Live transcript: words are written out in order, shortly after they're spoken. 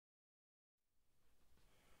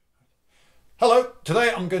Hello,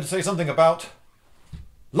 today I'm going to say something about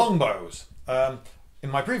longbows.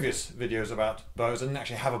 In my previous videos about bows I didn't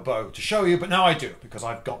actually have a bow to show you, but now I do because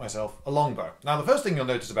I've got myself a longbow. Now the first thing you'll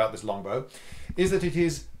notice about this longbow is that it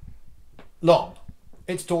is long.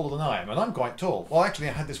 It's taller than I am, and I'm quite tall. Well, actually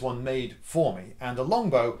I had this one made for me, and a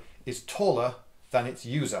longbow is taller than its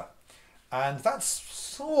user. And that's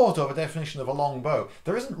sort of a definition of a long bow.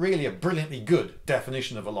 There isn't really a brilliantly good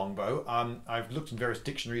definition of a long bow. I've looked in various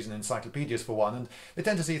dictionaries and encyclopedias for one, and they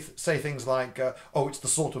tend to say things like, oh, it's the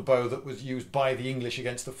sort of bow that was used by the English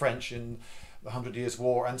against the French in the 100 Years'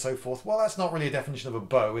 War and so forth. Well, that's not really a definition of a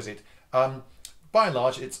bow, is it? By and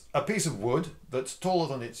large, it's a piece of wood that's taller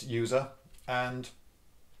than its user, and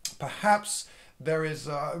perhaps there is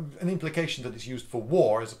an implication that it's used for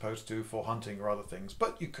war as opposed to for hunting or other things,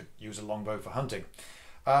 but you could use a longbow for hunting.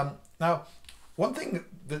 Now, one thing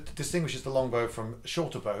that distinguishes the longbow from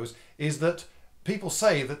shorter bows is that people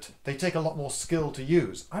say that they take a lot more skill to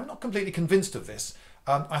use. I'm not completely convinced of this.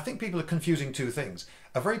 I think people are confusing two things.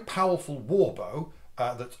 A very powerful war bow,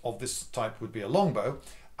 that of this type would be a longbow,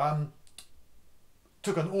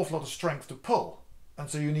 took an awful lot of strength to pull. And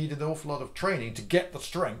so you need an awful lot of training to get the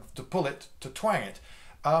strength to pull it, to twang it.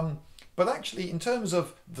 But actually, in terms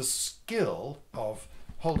of the skill of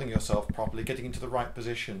holding yourself properly, getting into the right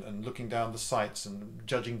position and looking down the sights and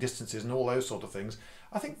judging distances and all those sort of things,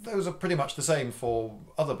 I think those are pretty much the same for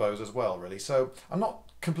other bows as well, really. So I'm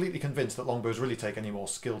not completely convinced that longbows really take any more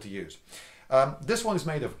skill to use. This one is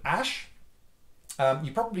made of ash.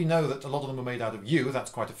 You probably know that a lot of them are made out of yew.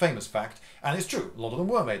 That's quite a famous fact, and it's true, a lot of them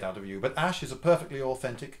were made out of yew, but ash is a perfectly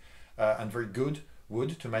authentic and very good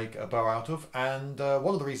wood to make a bow out of, and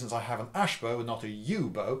one of the reasons I have an ash bow and not a yew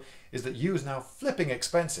bow is that yew is now flipping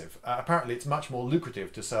expensive. Apparently it's much more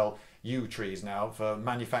lucrative to sell yew trees now for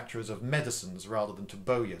manufacturers of medicines rather than to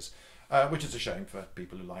bowyers, which is a shame for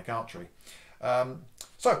people who like archery.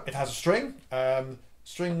 So it has a string.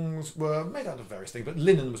 Strings were made out of various things, but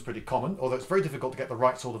linen was pretty common, although it's very difficult to get the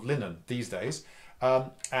right sort of linen these days.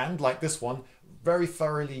 And like this one, very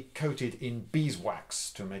thoroughly coated in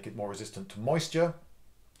beeswax to make it more resistant to moisture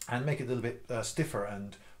and make it a little bit stiffer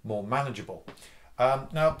and more manageable.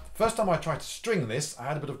 Now, first time I tried to string this, I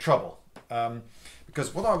had a bit of trouble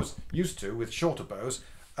because what I was used to with shorter bows,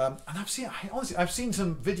 and I've seen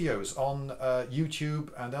some videos on YouTube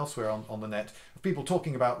and elsewhere on the net of people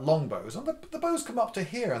talking about longbows, and the bows come up to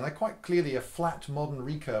here and they're quite clearly a flat modern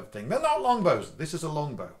recurve thing. They're not longbows. This is a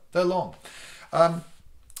longbow. They're long.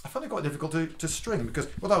 I found it quite difficult to string because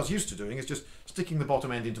what I was used to doing is just sticking the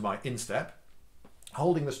bottom end into my instep,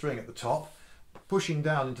 holding the string at the top, pushing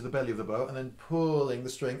down into the belly of the bow and then pulling the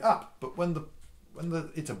string up. But when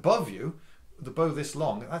it's above you, the bow this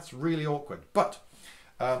long, that's really awkward. But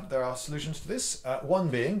there are solutions to this. One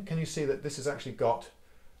being, can you see that this has actually got,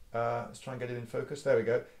 let's try and get it in focus, there we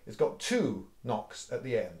go, it's got two nocks at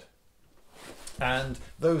the end. And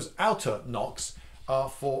those outer nocks are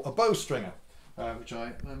for a bow stringer, which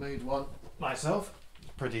I made one myself.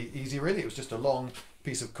 Pretty easy really, it was just a long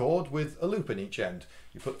piece of cord with a loop in each end.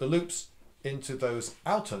 You put the loops into those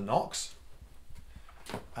outer nocks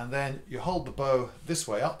and then you hold the bow this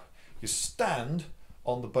way up, you stand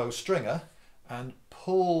on the bow stringer and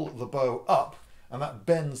pull the bow up, and that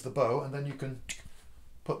bends the bow, and then you can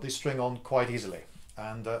put the string on quite easily.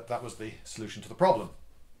 And that was the solution to the problem.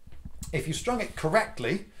 If you strung it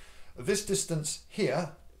correctly, this distance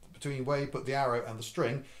here between where you put the arrow and the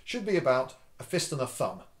string should be about a fist and a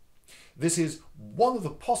thumb. This is one of the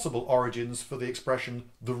possible origins for the expression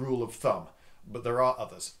the rule of thumb, but there are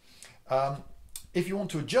others. If you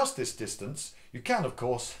want to adjust this distance, you can of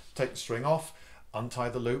course take the string off, untie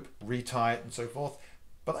the loop, retie it and so forth,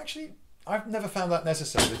 but actually I've never found that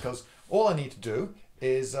necessary because all I need to do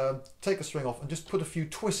is take a string off and just put a few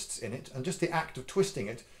twists in it, and just the act of twisting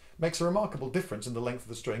it makes a remarkable difference in the length of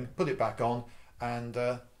the string. Put it back on, and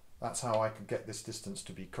that's how I could get this distance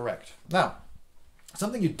to be correct. Now,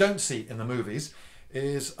 something you don't see in the movies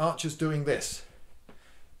is archers doing this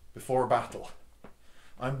before a battle.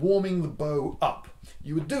 I'm warming the bow up.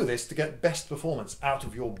 You would do this to get best performance out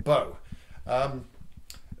of your bow.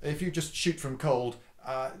 If you just shoot from cold,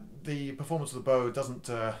 the performance of the bow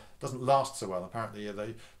doesn't last so well. Apparently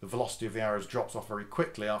the velocity of the arrows drops off very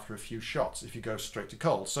quickly after a few shots if you go straight to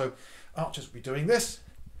cold. So archers will be doing this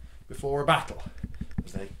before a battle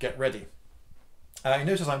as they get ready. You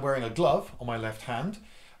notice I'm wearing a glove on my left hand.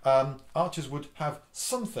 Archers would have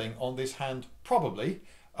something on this hand probably,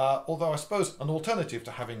 although I suppose an alternative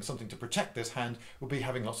to having something to protect this hand would be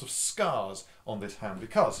having lots of scars on this hand,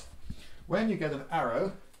 because when you get an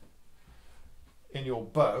arrow in your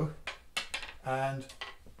bow and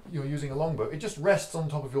you're using a longbow, it just rests on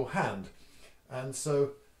top of your hand. And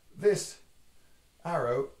so this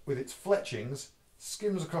arrow with its fletchings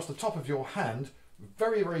skims across the top of your hand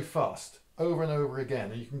very, very fast, over and over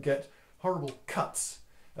again, and you can get horrible cuts,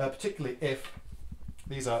 particularly if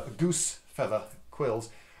these are goose feather quills.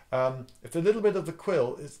 If a little bit of the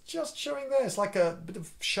quill is just showing there, it's like a bit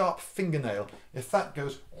of sharp fingernail. If that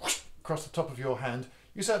goes whoosh across the top of your hand,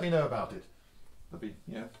 you certainly know about it. There'll be,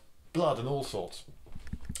 you know, blood and all sorts.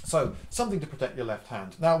 So something to protect your left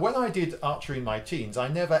hand. Now, when I did archery in my teens, I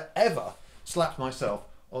never ever slapped myself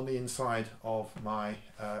on the inside of my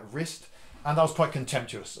wrist, and I was quite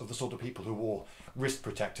contemptuous of the sort of people who wore wrist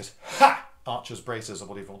protectors. Ha! Archer's braces, or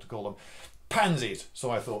whatever you want to call them. Pansies, so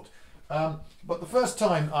I thought. But the first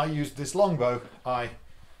time I used this longbow, I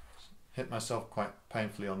hit myself quite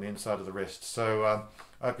painfully on the inside of the wrist. So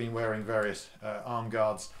I've been wearing various arm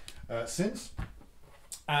guards since.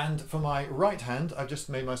 And for my right hand, I've just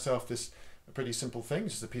made myself this pretty simple thing,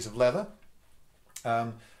 just a piece of leather.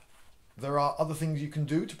 There are other things you can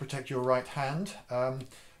do to protect your right hand,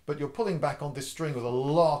 but you're pulling back on this string with a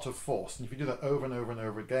lot of force. And if you do that over and over and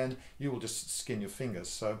over again, you will just skin your fingers.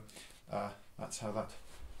 So that's how that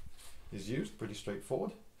is used, pretty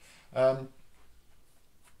straightforward. You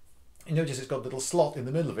notice it's got a little slot in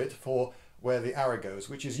the middle of it for where the arrow goes,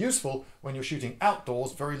 which is useful when you're shooting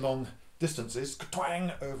outdoors, very long distances,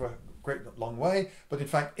 twang, over a great long way. But in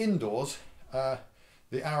fact, indoors, the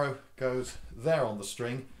arrow goes there on the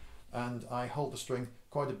string, and I hold the string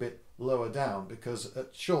quite a bit lower down because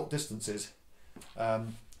at short distances,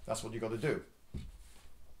 that's what you've got to do.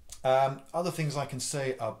 Other things I can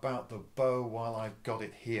say about the bow while I've got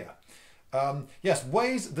it here. Yes,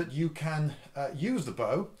 ways that you can use the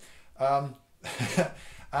bow,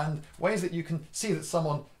 and ways that you can see that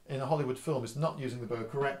someone in a Hollywood film is not using the bow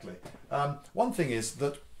correctly. One thing is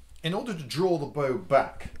that in order to draw the bow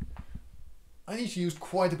back, I need to use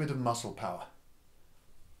quite a bit of muscle power.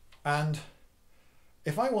 And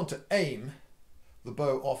if I want to aim the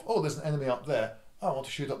bow off, oh, there's an enemy up there, I want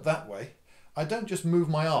to shoot up that way, I don't just move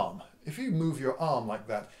my arm. If you move your arm like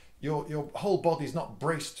that, your whole body is not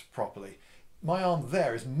braced properly. My arm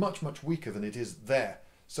there is much, much weaker than it is there.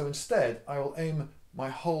 So instead, I will aim my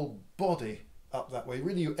whole body up that way.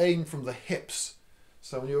 Really, you aim from the hips.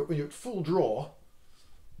 So when you're at full draw,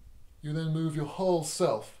 you then move your whole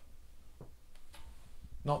self,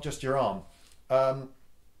 not just your arm.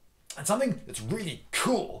 And something that's really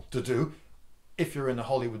cool to do, if you're in a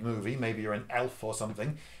Hollywood movie, maybe you're an elf or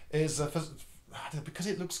something, is because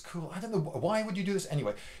it looks cool. I don't know why would you do this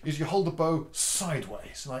anyway. Is you hold the bow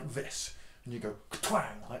sideways like this, and you go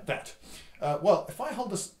twang like that. Well, if I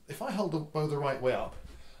hold the bow the right way up,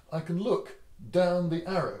 I can look down the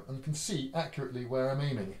arrow and can see accurately where I'm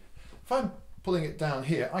aiming. If I'm pulling it down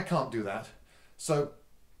here, I can't do that. So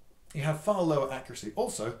you have far lower accuracy.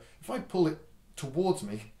 Also, if I pull it towards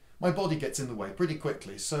me, my body gets in the way pretty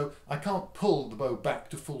quickly, so I can't pull the bow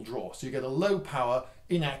back to full draw. So you get a low power,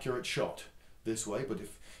 inaccurate shot this way, but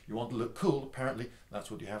if you want to look cool, apparently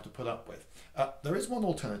that's what you have to put up with. There is one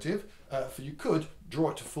alternative, for you could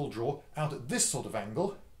draw it to full draw out at this sort of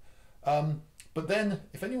angle, but then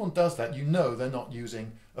if anyone does that, you know they're not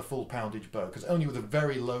using a full poundage bow, because only with a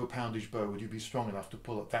very low poundage bow would you be strong enough to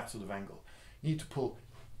pull at that sort of angle. You need to pull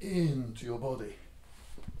into your body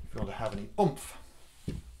if you want to have any oomph.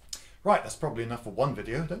 Right, that's probably enough for one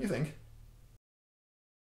video, don't you think?